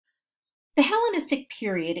The Hellenistic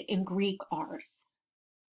period in Greek art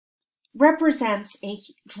represents a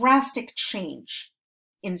drastic change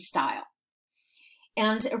in style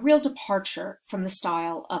and a real departure from the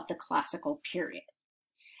style of the classical period.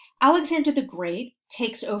 Alexander the Great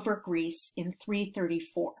takes over Greece in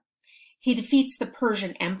 334. He defeats the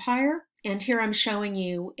Persian Empire, and here I'm showing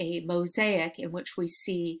you a mosaic in which we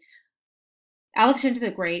see Alexander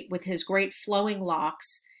the Great, with his great flowing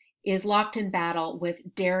locks, is locked in battle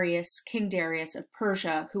with Darius, King Darius of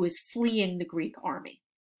Persia, who is fleeing the Greek army.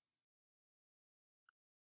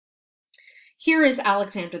 Here is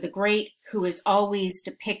Alexander the Great, who is always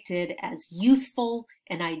depicted as youthful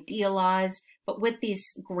and idealized, but with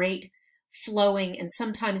these great flowing and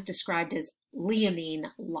sometimes described as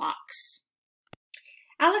leonine locks.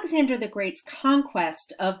 Alexander the Great's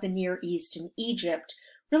conquest of the Near East and Egypt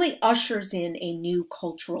really ushers in a new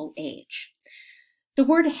cultural age. The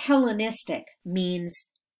word Hellenistic means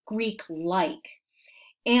Greek-like,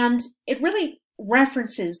 and it really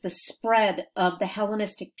references the spread of the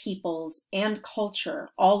Hellenistic peoples and culture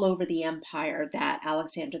all over the empire that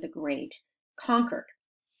Alexander the Great conquered.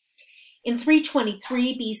 In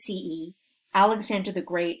 323 BCE, Alexander the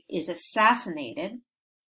Great is assassinated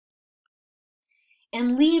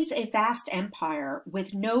and leaves a vast empire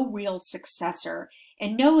with no real successor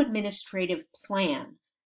and no administrative plan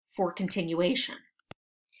for continuation.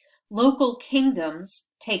 Local kingdoms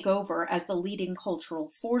take over as the leading cultural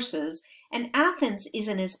forces, and Athens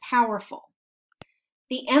isn't as powerful.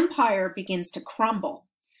 The empire begins to crumble.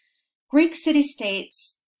 Greek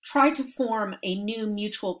city-states try to form a new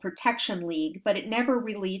mutual protection league, but it never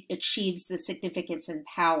really achieves the significance and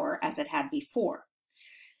power as it had before.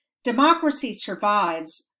 Democracy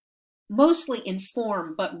survives, mostly in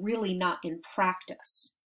form, but really not in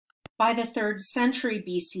practice. By the 3rd century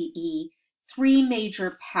BCE, 3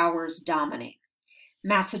 major powers dominate: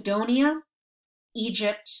 Macedonia,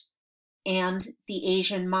 Egypt, and the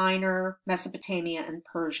Asian Minor, Mesopotamia, and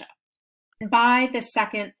Persia. By the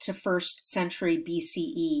 2nd to 1st century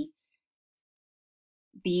BCE,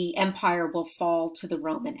 the empire will fall to the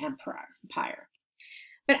Roman Empire.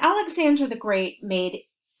 But Alexander the Great had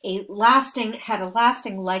a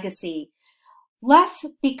lasting legacy, less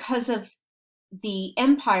because of the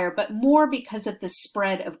empire, but more because of the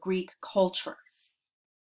spread of Greek culture.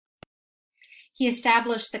 He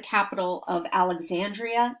established the capital of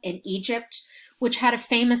Alexandria in Egypt, which had a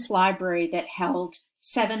famous library that held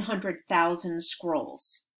 700,000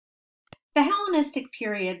 scrolls. The Hellenistic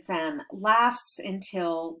period then lasts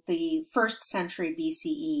until the 1st century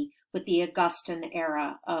BCE with the Augustan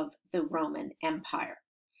era of the Roman Empire.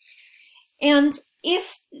 And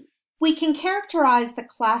if we can characterize the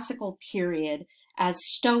classical period as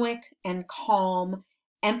stoic and calm,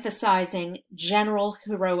 emphasizing general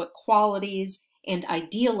heroic qualities and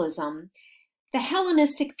idealism, the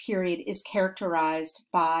Hellenistic period is characterized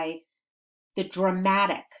by the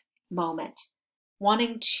dramatic moment,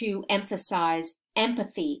 wanting to emphasize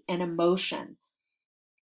empathy and emotion,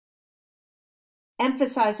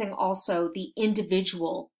 emphasizing also the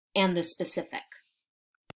individual and the specific.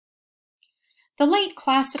 The late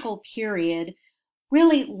classical period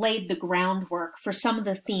really laid the groundwork for some of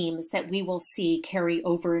the themes that we will see carry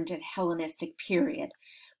over into the Hellenistic period,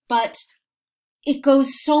 but it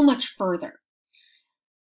goes so much further.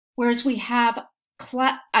 Whereas we have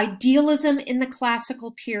idealism in the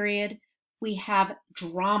classical period, we have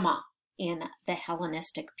drama in the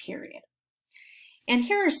Hellenistic period. And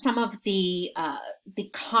here are some of the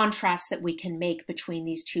contrasts that we can make between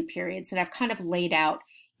these two periods that I've kind of laid out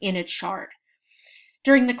in a chart.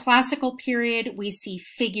 During the classical period, we see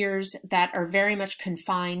figures that are very much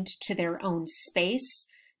confined to their own space,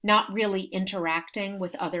 not really interacting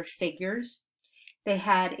with other figures. They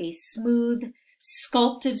had a smooth,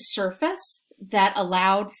 sculpted surface that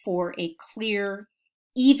allowed for a clear,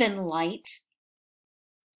 even light.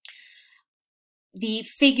 The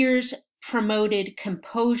figures promoted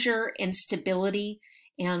composure and stability,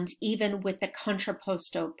 and even with the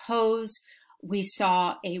contrapposto pose, we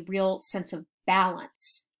saw a real sense of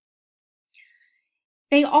balance.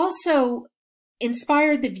 They also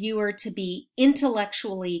inspired the viewer to be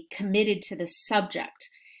intellectually committed to the subject,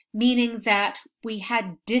 meaning that we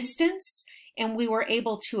had distance and we were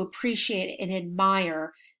able to appreciate and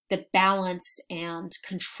admire the balance and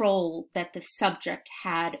control that the subject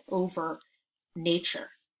had over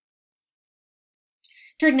nature.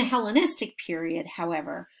 During the Hellenistic period,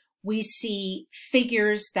 however, we see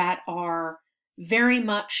figures that are very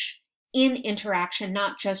much in interaction,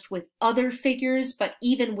 not just with other figures, but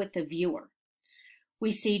even with the viewer.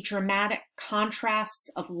 We see dramatic contrasts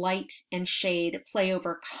of light and shade play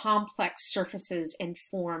over complex surfaces and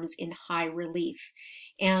forms in high relief.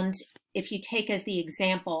 And if you take as the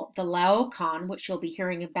example the Laocoon, which you'll be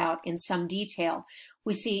hearing about in some detail,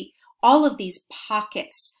 we see all of these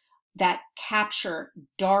pockets that capture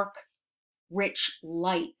dark, rich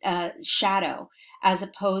light, shadow, as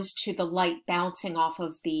opposed to the light bouncing off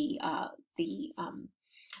of the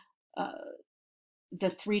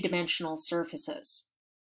three-dimensional surfaces.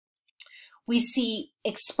 We see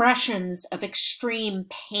expressions of extreme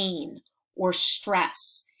pain or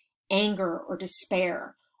stress, anger or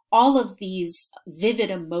despair. All of these vivid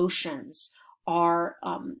emotions are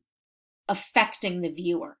affecting the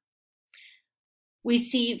viewer. We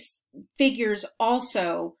see figures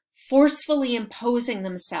also forcefully imposing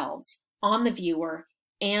themselves on the viewer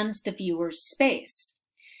and the viewer's space.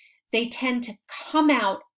 They tend to come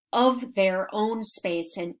out of their own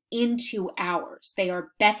space and into ours. They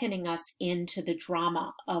are beckoning us into the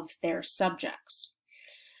drama of their subjects.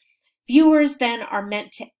 Viewers then are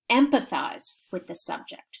meant to empathize with the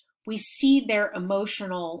subject. We see their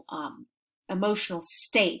emotional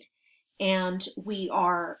state, and they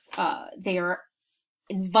are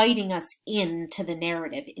inviting us into the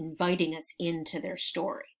narrative, inviting us into their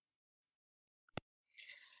story.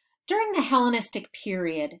 During the Hellenistic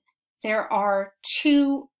period, there are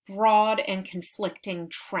two broad and conflicting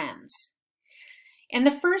trends. And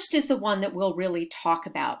the first is the one that we'll really talk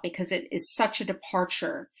about because it is such a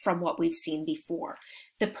departure from what we've seen before.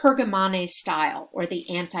 The Pergamene style, or the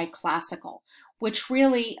anti-classical, which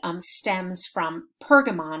really stems from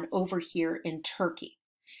Pergamon over here in Turkey.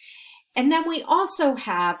 And then we also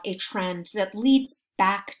have a trend that leads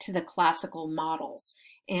back to the classical models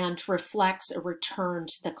and reflects a return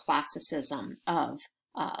to the classicism of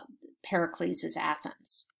Pericles'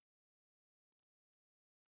 Athens.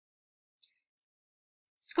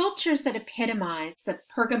 Sculptures that epitomize the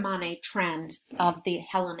Pergamene trend of the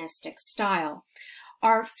Hellenistic style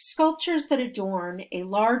are sculptures that adorn a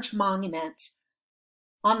large monument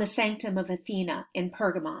on the sanctum of Athena in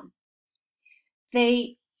Pergamon.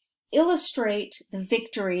 They illustrate the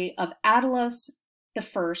victory of Attalus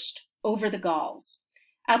I over the Gauls.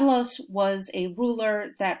 Attalus was a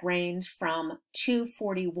ruler that reigned from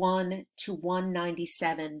 241 to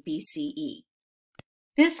 197 BCE.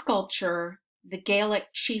 This sculpture, the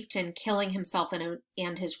Gallic chieftain killing himself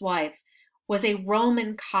and his wife, was a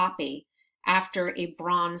Roman copy after a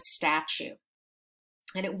bronze statue,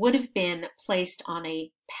 and it would have been placed on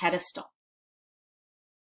a pedestal.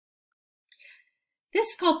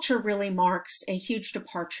 This sculpture really marks a huge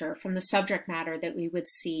departure from the subject matter that we would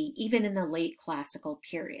see even in the late classical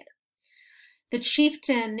period. The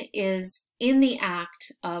chieftain is in the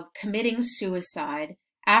act of committing suicide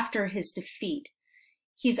after his defeat.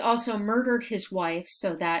 He's also murdered his wife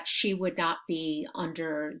so that she would not be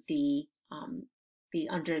under the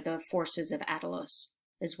forces of Attalus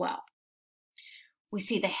as well. We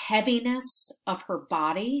see the heaviness of her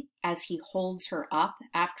body as he holds her up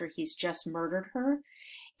after he's just murdered her.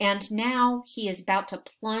 And now he is about to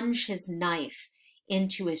plunge his knife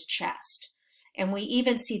into his chest. And we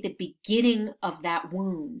even see the beginning of that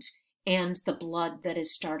wound and the blood that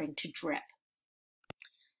is starting to drip.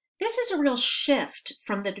 This is a real shift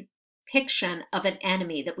from the depiction of an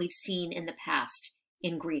enemy that we've seen in the past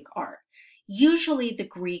in Greek art. Usually the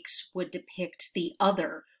Greeks would depict the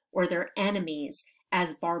other or their enemies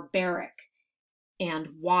as barbaric and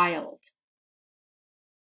wild.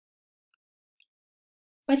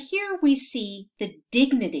 But here we see the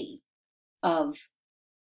dignity of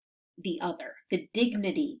the other, the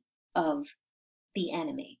dignity of the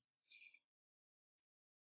enemy.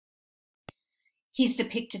 He's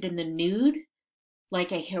depicted in the nude,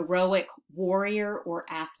 like a heroic warrior or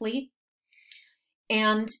athlete.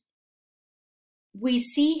 And we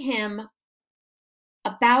see him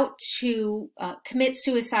about to commit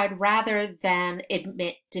suicide rather than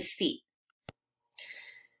admit defeat.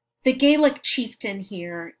 The Gallic chieftain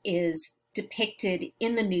here is depicted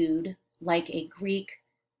in the nude like a Greek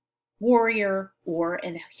warrior or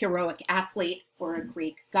a heroic athlete or a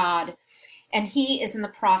Greek god, and he is in the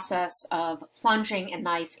process of plunging a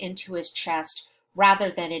knife into his chest rather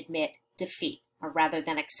than admit defeat, or rather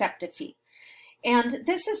than accept defeat. And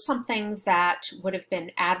this is something that would have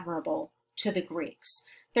been admirable to the Greeks.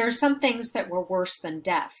 There are some things that were worse than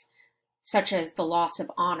death, such as the loss of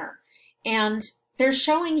honor. And they're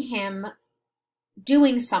showing him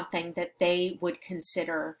doing something that they would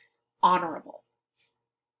consider honorable.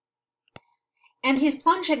 And he's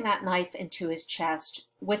plunging that knife into his chest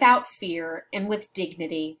without fear and with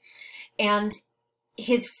dignity. And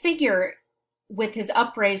his figure with his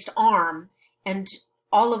upraised arm and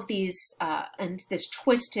all of these and this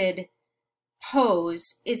twisted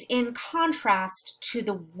pose is in contrast to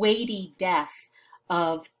the weighty death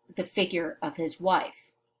of the figure of his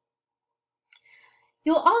wife.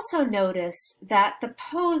 You'll also notice that the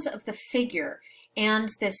pose of the figure and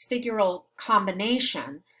this figural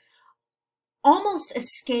combination almost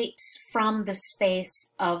escapes from the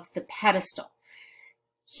space of the pedestal.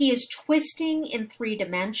 He is twisting in 3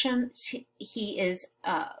 dimensions. He is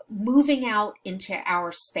moving out into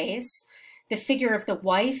our space. The figure of the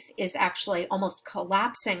wife is actually almost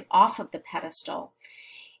collapsing off of the pedestal.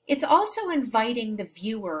 It's also inviting the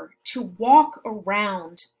viewer to walk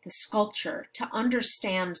around the sculpture to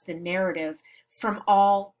understand the narrative from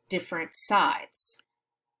all different sides.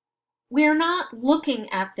 We're not looking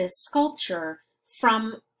at this sculpture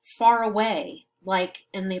from far away, like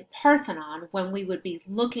in the Parthenon, when we would be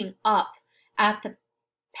looking up at the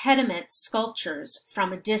pediment sculptures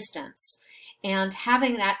from a distance and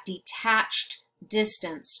having that detached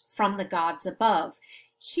distance from the gods above.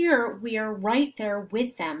 Here we are right there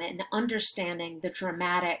with them and understanding the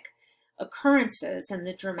dramatic occurrences and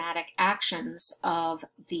the dramatic actions of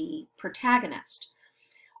the protagonist.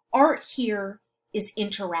 Art here is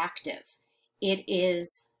interactive. It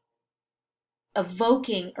is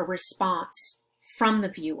evoking a response from the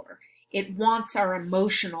viewer. It wants our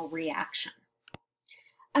emotional reaction.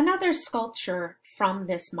 Another sculpture from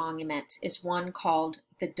this monument is one called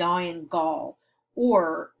the Dying Gaul,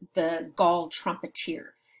 or the Gaul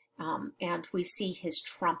Trumpeter, and we see his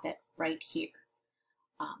trumpet right here.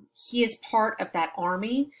 He is part of that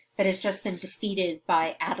army that has just been defeated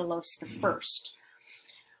by Attalus I.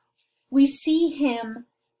 We see him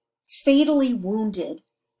fatally wounded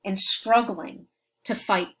and struggling to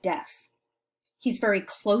fight death. He's very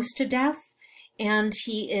close to death, and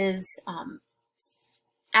he is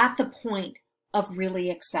at the point of really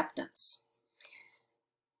acceptance.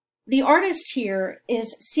 The artist here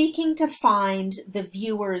is seeking to find the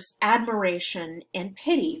viewer's admiration and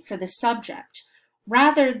pity for the subject,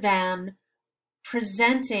 rather than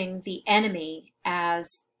presenting the enemy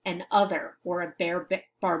as an other or a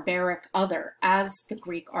barbaric other, as the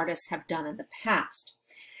Greek artists have done in the past.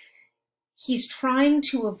 He's trying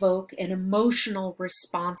to evoke an emotional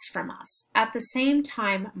response from us, at the same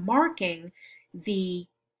time marking the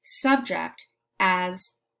subject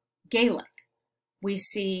as Gaelic. We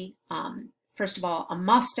see, first of all, a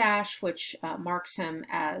mustache, which marks him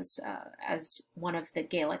as one of the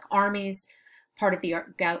Gaelic armies, part of the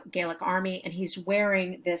Gaelic army, and he's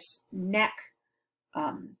wearing this neck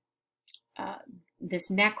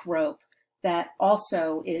rope that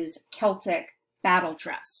also is Celtic battle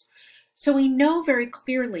dress. So we know very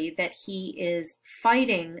clearly that he is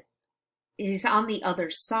fighting, he's on the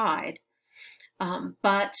other side,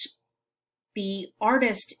 but the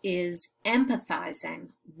artist is empathizing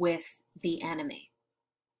with the enemy.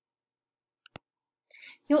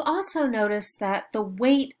 You'll also notice that the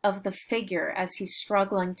weight of the figure as he's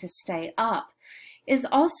struggling to stay up is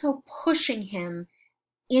also pushing him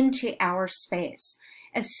into our space.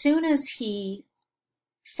 As soon as he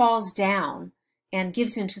falls down and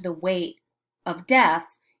gives into the weight of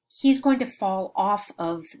death, he's going to fall off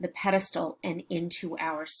of the pedestal and into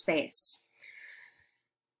our space.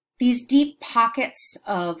 These deep pockets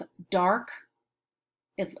of dark,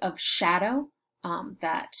 of shadow,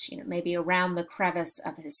 that maybe around the crevice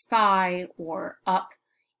of his thigh or up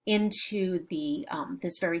into the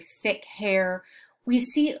this very thick hair, we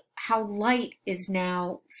see how light is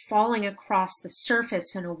now falling across the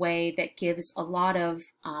surface in a way that gives a lot of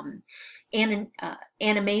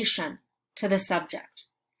animation to the subject.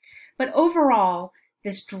 But overall,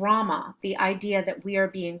 this drama, the idea that we are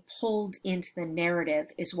being pulled into the narrative,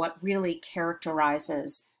 is what really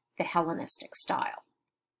characterizes the Hellenistic style.